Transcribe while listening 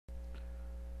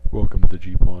Welcome to the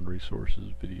G-Pond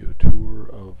Resources video tour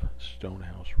of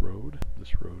Stonehouse Road.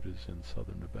 This road is in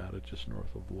southern Nevada, just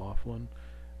north of Laughlin,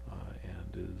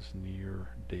 and is near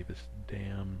Davis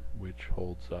Dam, which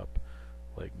holds up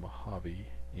Lake Mojave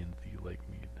in the Lake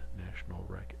Mead National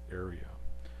Rec area.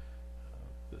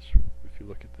 If you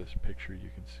look at this picture, you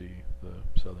can see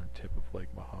the southern tip of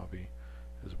Lake Mojave,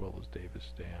 as well as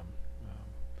Davis Dam.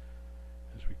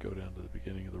 As we go down to the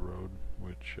beginning of the road,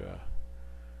 which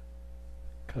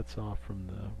cuts off from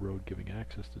the road giving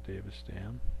access to Davis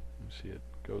Dam. You see it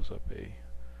goes up a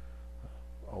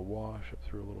wash up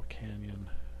through a little canyon.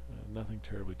 Nothing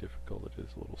terribly difficult. It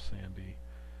is a little sandy.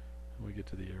 And we get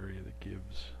to the area that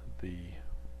gives the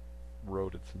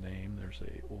road its name. There's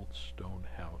a old stone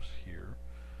house here.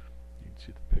 You can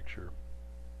see the picture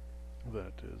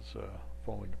that is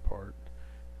falling apart.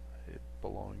 It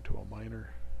belonged to a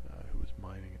miner who was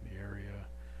mining in the area,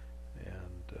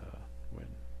 and when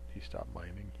he stopped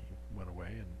mining, he went away,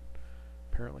 and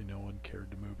apparently no one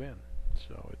cared to move in.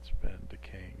 So it's been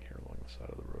decaying here along the side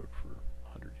of the road for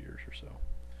 100 years or so.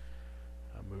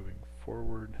 Moving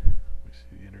forward, we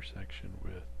see the intersection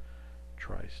with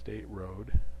Tri-State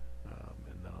Road,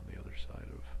 and then on the other side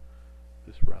of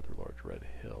this rather large red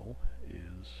hill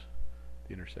is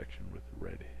the intersection with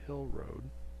Red Hill Road.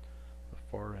 The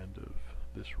far end of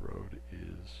this road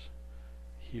is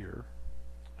here,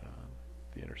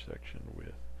 the intersection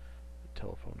with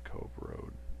Telephone Cove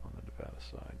Road on the Nevada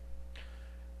side.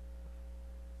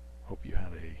 Hope you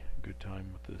had a good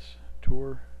time with this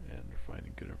tour and are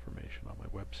finding good information on my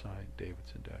website,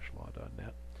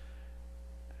 davidson-law.net.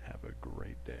 Have a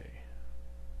great day.